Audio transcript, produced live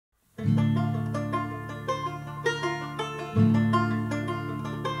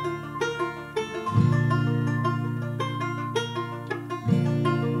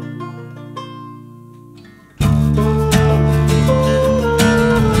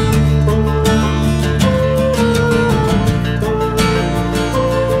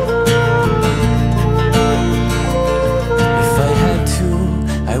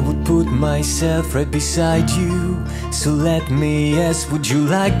right beside you. So let me ask, would you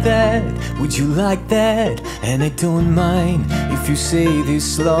like that? Would you like that? And I don't mind if you say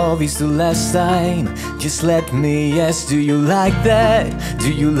this love is the last time. Just let me ask, do you like that?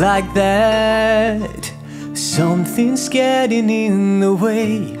 Do you like that? Something's getting in the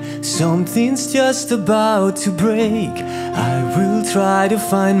way, something's just about to break. I will try to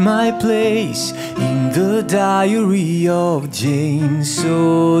find my place in the diary of Jane.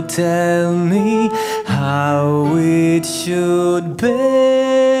 So tell me how it should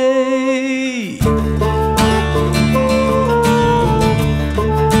be.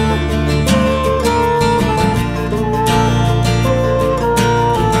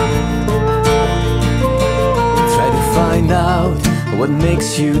 Find out what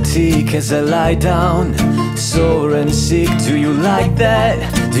makes you tick as I lie down, sore and sick. Do you like that?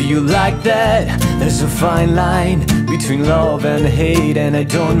 Do you like that? There's a fine line between love and hate, and I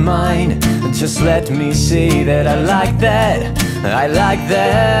don't mind. Just let me say that I like that. I like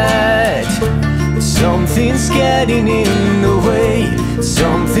that. Something's getting in the way,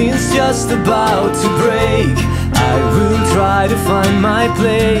 something's just about to break. I will try to find my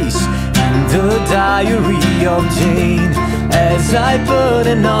place in the diary of Jane. As I burn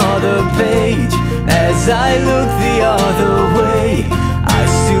another page, as I look the other way, I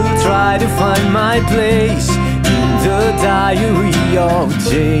still try to find my place in the diary of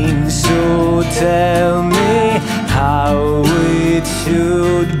Jane. So tell me how it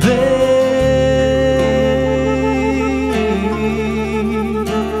should be.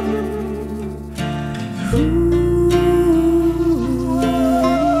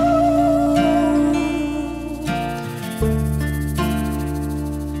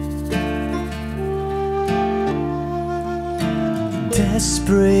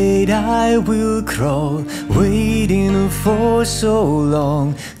 Desperate I will crawl, waiting for so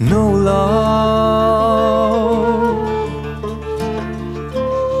long, no love.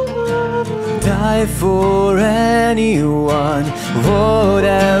 Die for anyone, what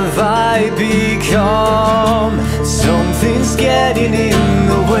have I become? Something's getting in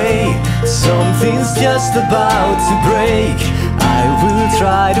the way, something's just about to break. I will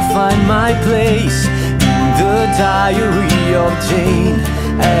try to find my place in the diary of Jane.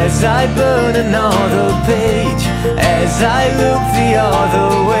 As I burn another page, as I look the other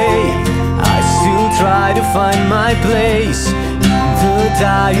way, I still try to find my place in the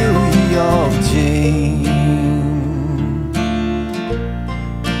diary of Jane.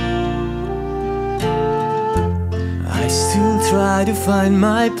 I still try to find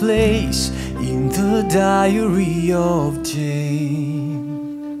my place in the diary of Jane.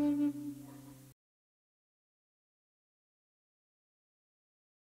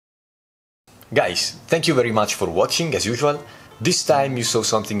 Guys, thank you very much for watching as usual. This time you saw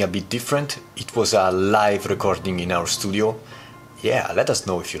something a bit different. It was a live recording in our studio. Yeah, let us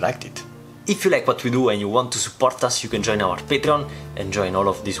know if you liked it. If you like what we do and you want to support us, you can join our Patreon and join all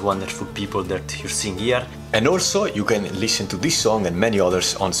of these wonderful people that you're seeing here. And also you can listen to this song and many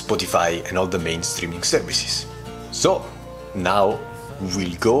others on Spotify and all the main streaming services. So, now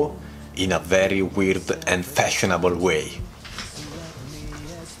we'll go in a very weird and fashionable way.